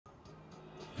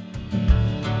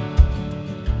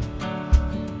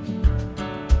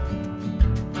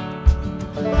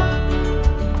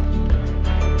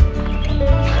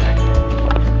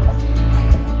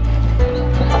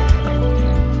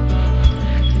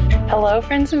Hello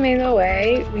friends of Maine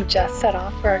away. We just set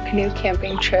off for our canoe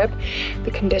camping trip.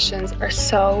 The conditions are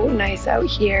so nice out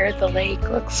here. The lake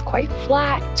looks quite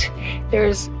flat.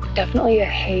 There's definitely a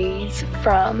haze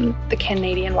from the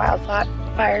Canadian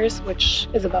wildfires, which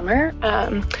is a bummer,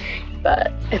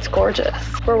 but it's gorgeous.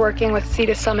 We're working with Sea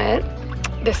to Summit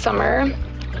this summer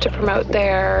to promote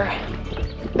their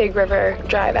Big River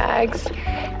dry bags,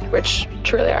 which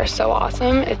truly are so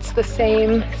awesome. It's the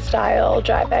same style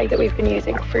dry bag that we've been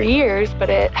using for years, but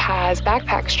it has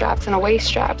backpack straps and a waist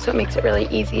strap, so it makes it really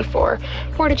easy for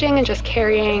portaging and just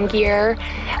carrying gear.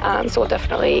 So we'll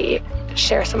definitely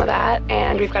share some of that,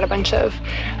 and we've got a bunch of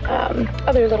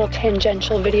other little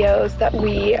tangential videos that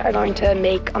we are going to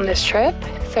make on this trip.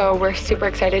 So we're super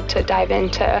excited to dive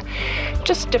into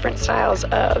just different styles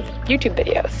of YouTube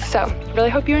videos. So really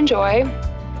hope you enjoy.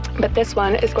 But this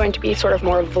one is going to be sort of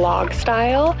more vlog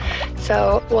style.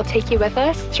 So we'll take you with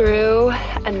us through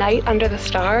a night under the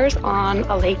stars on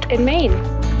a lake in Maine.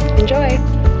 Enjoy.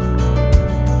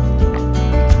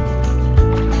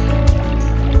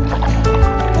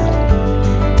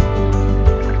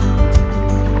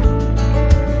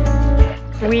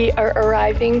 We are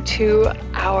arriving to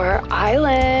our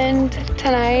island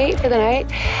tonight for the night.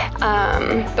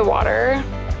 The water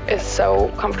is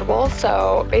so comfortable,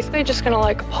 so basically just gonna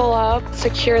like pull up,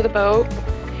 secure the boat,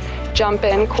 jump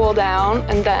in, cool down,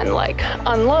 and then like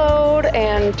unload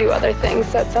and do other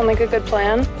things. That sound like a good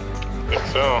plan? I think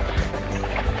so.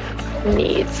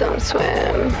 Need some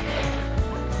swim.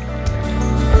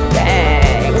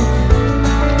 Bang.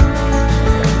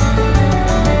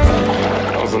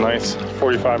 That was a nice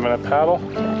 45-minute paddle,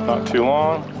 not too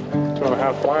long,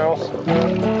 2.5 miles.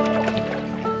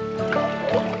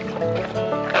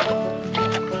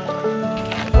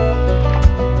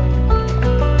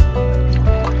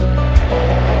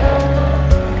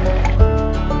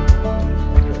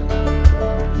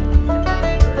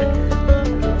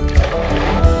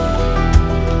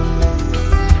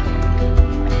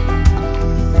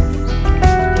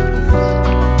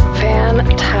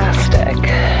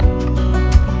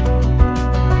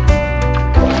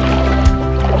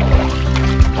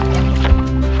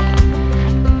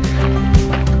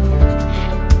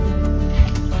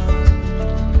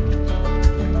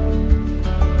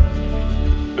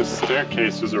 This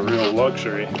staircase is a real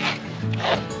luxury.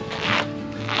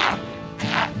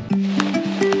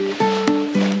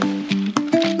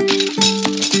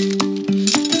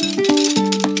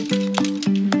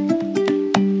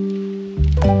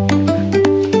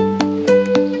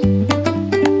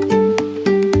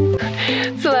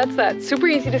 So that's that. Super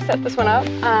easy to set this one up.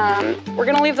 We're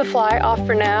gonna leave the fly off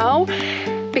for now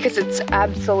because it's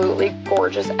absolutely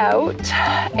gorgeous out,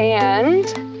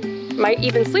 and might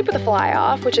even sleep with the fly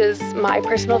off, which is my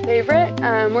personal favorite.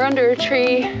 We're under a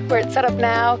tree where it's set up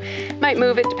now. Might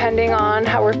move it depending on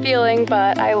how we're feeling,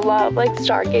 but I love like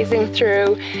stargazing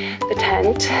through the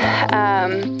tent.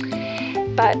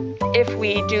 But if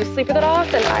we do sleep with it off,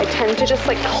 then I tend to just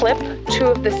like clip 2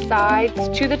 of the sides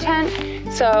to the tent.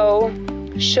 So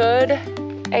should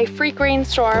a freak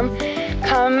rainstorm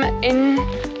come in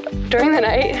during the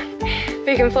night,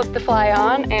 we can flip the fly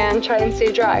on and try and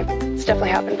stay dry. It's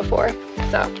definitely happened before.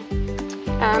 So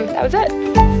that was it.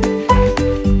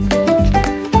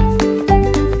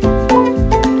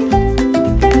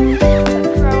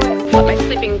 Let my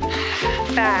sleeping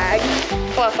bag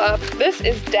fluff up. This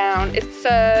is down. It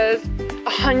says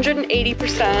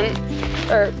 180%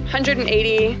 or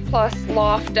 180 plus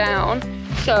loft down.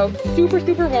 So super,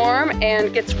 super warm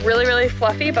and gets really, really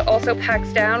fluffy, but also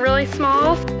packs down really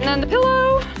small. And then the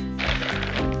pillow.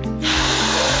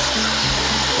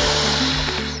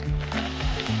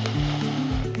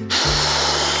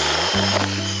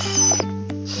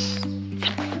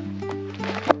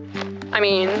 I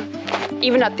mean,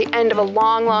 even at the end of a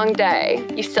long, long day,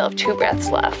 you still have 2 breaths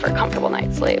left for a comfortable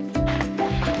night's sleep.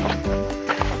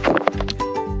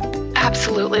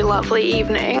 Absolutely lovely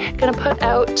evening. Gonna put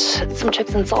out some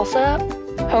chips and salsa.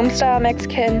 Homestyle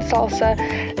Mexican salsa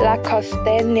La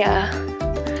Costeña.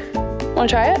 Wanna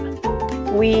try it?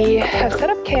 We have set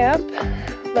up camp,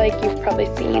 like you've probably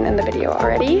seen in the video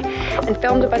already, and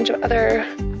filmed a bunch of other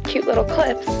cute little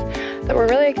clips that we're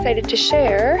really excited to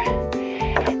share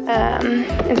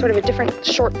in sort of a different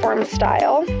short form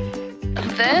style.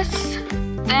 This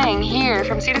thing here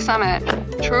from Sea to Summit,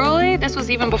 truly, this was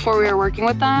even before we were working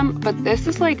with them, but this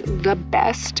is like the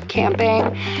best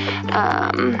camping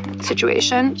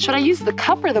situation. Should I use the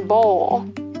cup or the bowl?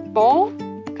 Bowl?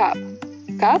 Cup.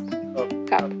 Cup? Oh.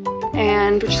 Cup.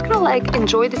 And we're just gonna like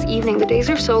enjoy this evening. The days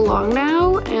are so long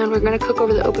now, and we're gonna cook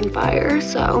over the open fire,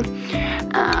 so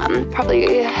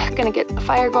probably gonna get a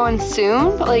fire going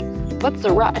soon, but like what's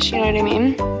the rush, you know what I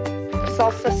mean?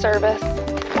 Salsa service.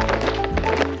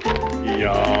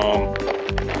 Yum.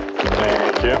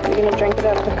 Thank you. You're gonna drink it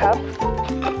out of the cup?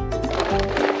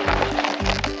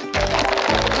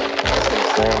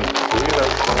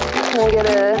 Can we get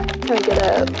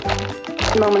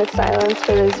a moment of silence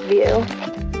for this view?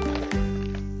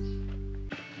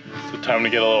 So time to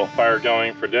get a little fire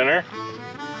going for dinner.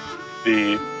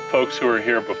 The folks who were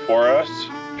here before us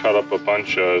cut up a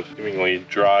bunch of seemingly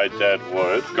dry, dead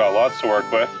wood. Got lots to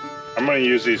work with. I'm gonna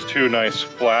use these two nice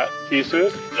flat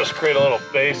pieces. Just create a little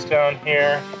base down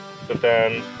here that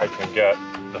then I can get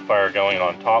the fire going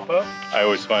on top of. I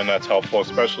always find that's helpful,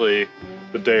 especially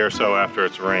the day or so after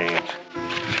it's rained.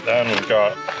 Then we've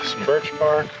got some birch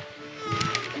bark.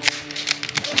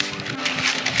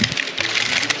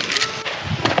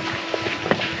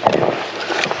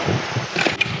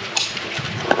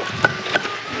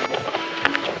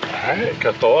 All right,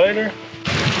 got the lighter.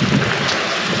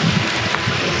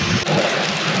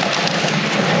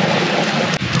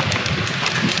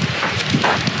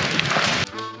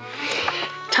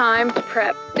 Time to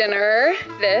prep dinner.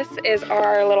 This is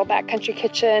our little backcountry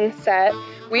kitchen set.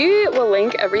 We will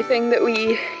link everything that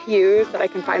we use that I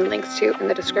can find links to in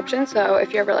the description. So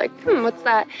if you're ever like, what's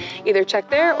that? Either check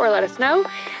there or let us know.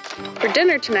 For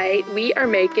dinner tonight, we are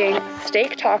making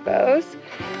steak tacos,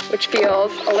 which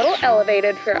feels a little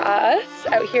elevated for us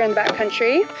out here in the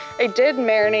backcountry. I did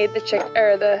marinate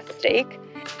the steak.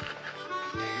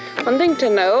 One thing to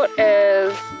note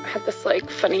is I had this like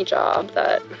funny job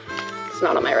that it's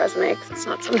not on my resume because it's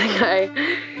not something I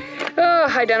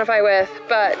identify with,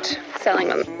 but selling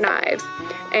knives.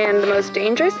 And the most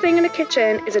dangerous thing in a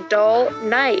kitchen is a dull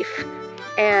knife.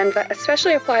 And that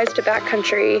especially applies to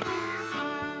backcountry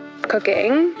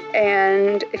cooking.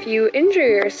 And if you injure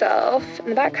yourself in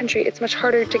the backcountry, it's much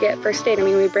harder to get first aid. I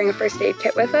mean, we bring a first aid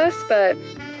kit with us, but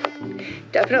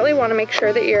definitely want to make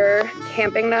sure that your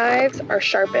camping knives are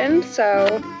sharpened.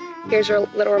 So here's a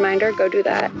little reminder, go do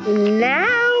that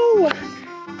now.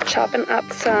 Chopping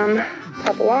up some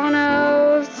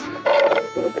poblanos.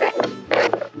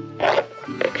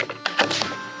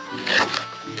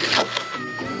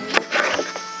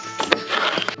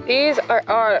 These are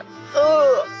our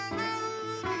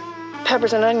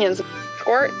peppers and onions.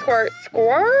 Squirt, squirt,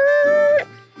 squirt.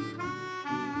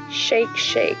 Shake,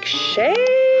 shake, shake.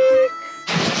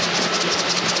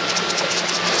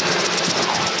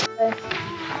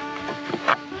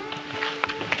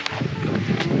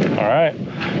 All right,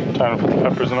 time to put the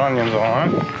peppers and onions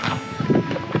on.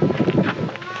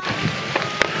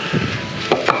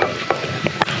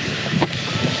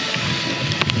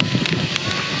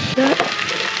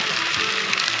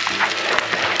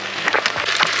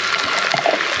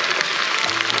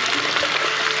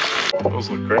 Those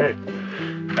look great.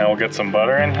 Now we'll get some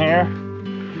butter in here,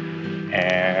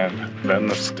 and then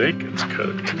the steak gets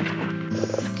cooked.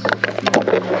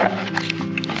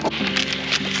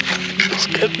 Let's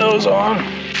get those on. I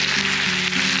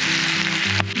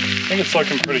think it's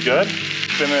looking pretty good.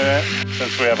 Been in it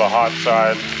since we have a hot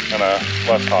side and a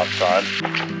less hot side.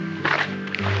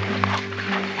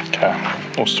 Okay,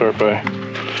 we'll start by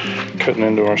cutting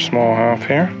into our small half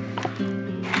here.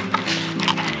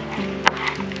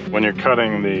 When you're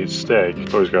cutting the steak, you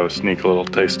always gotta sneak a little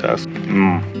taste test.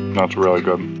 That's really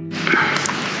good.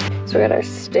 So we got our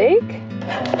steak,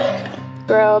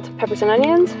 grilled peppers and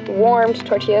onions, warmed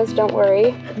tortillas, don't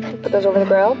worry. Put those over the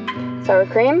grill. Sour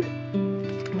cream,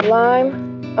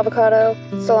 lime, avocado,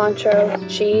 cilantro,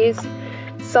 cheese,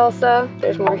 salsa,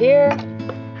 there's more here.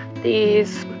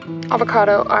 These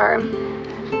avocado are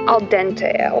al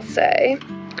dente, I'll say.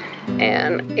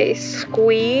 And a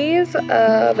squeeze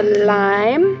of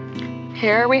lime.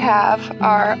 Here we have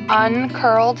our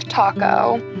uncurled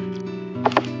taco.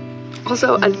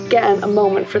 Also, again, a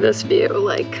moment for this view.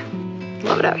 Like,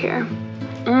 love it out here.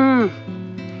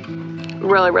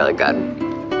 Really, really good.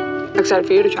 Excited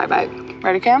for you to try bite.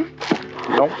 Ready, Cam?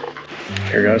 Nope.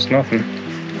 Here goes nothing.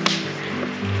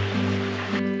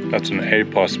 That's an A+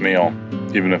 meal,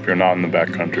 even if you're not in the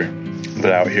backcountry.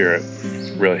 But out here, it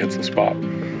really hits the spot.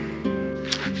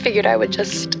 Figured I would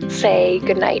just say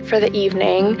goodnight for the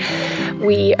evening.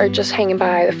 We are just hanging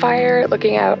by the fire,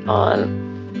 looking out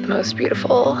on the most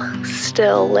beautiful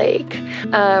still lake.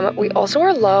 We also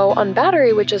are low on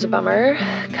battery, which is a bummer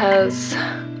because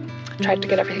I tried to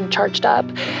get everything charged up.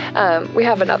 We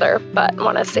have another, but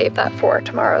want to save that for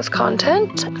tomorrow's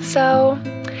content. So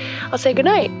I'll say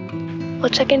goodnight. We'll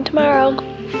check in tomorrow.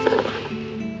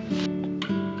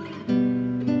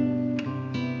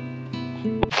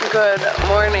 Good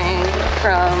morning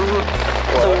from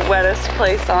the wettest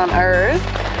place on earth.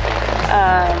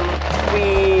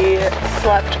 We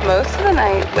slept most of the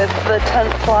night with the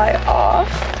tent fly off,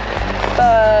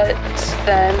 but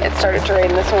then it started to rain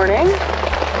this morning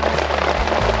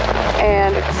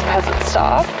and it hasn't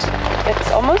stopped.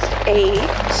 It's almost 8.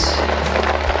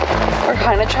 We're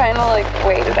kind of trying to like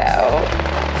wait it out,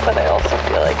 but I also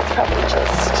feel like it's probably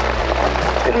just,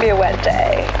 it's gonna be a wet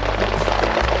day.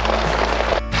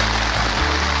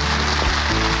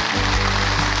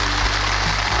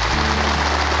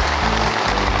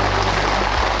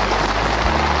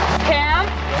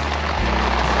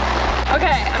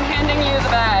 Okay, I'm handing you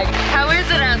the bag. How is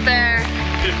it out there?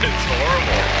 It's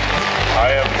horrible.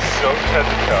 I am soaked head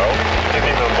to toe.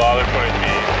 Didn't even bother putting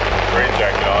the rain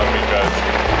jacket on because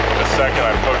the second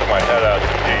I poked my head out to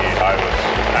pee, I was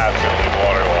absolutely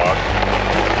waterlogged.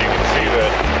 You can see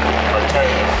that our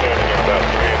tent is standing in about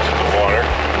 3 inches of water,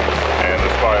 and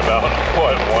there's probably about,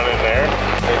 what, 1 in there?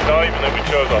 It's not even that we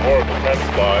chose a horrible tent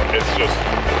spot, it's just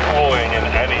pooling in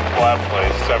any flat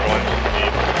place several inches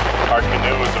deep. Our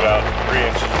canoe was about 3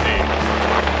 inches deep.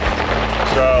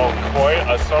 So, quite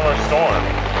a summer storm.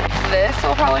 This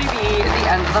will probably be the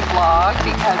end of the vlog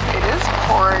because it is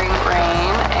pouring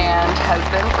rain and has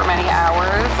been for many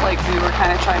hours. Like, we were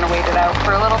kind of trying to wait it out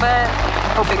for a little bit,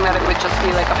 hoping that it would just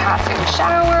be like a passing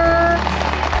shower,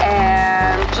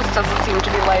 and just doesn't seem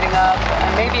to be lighting up.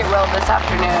 And maybe it will this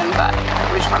afternoon, but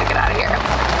we just want to get out of here.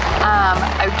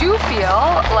 I do feel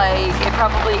like it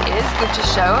probably is good to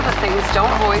show that things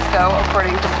don't always go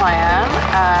according to plan.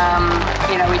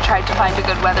 You know, we tried to find a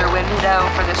good weather window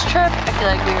for this trip. I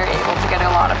feel like we were able to get a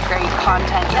lot of great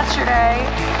content yesterday,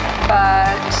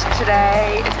 but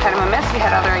today is kind of a miss. We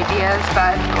had other ideas,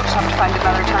 but we'll just have to find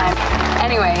another time.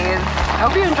 Anyways, I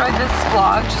hope you enjoyed this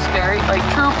vlog, just very like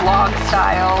true vlog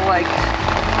style, like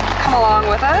come along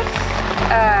with us.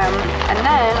 And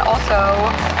then also,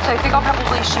 so I think I'll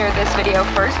probably share this video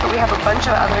first, but we have a bunch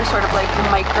of other sort of like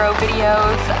micro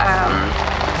videos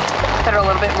that are a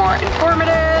little bit more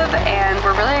informative, and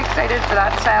we're really excited for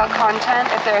that style content.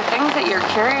 If there are things that you're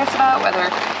curious about, whether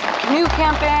canoe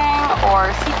camping or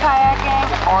sea kayaking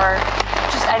or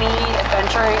just any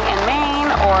adventuring in Maine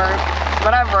or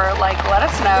whatever, like let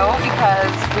us know,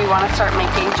 because we want to start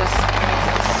making just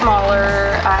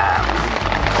smaller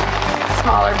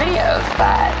videos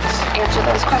that answer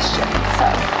those questions. So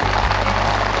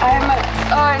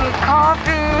I need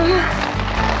coffee.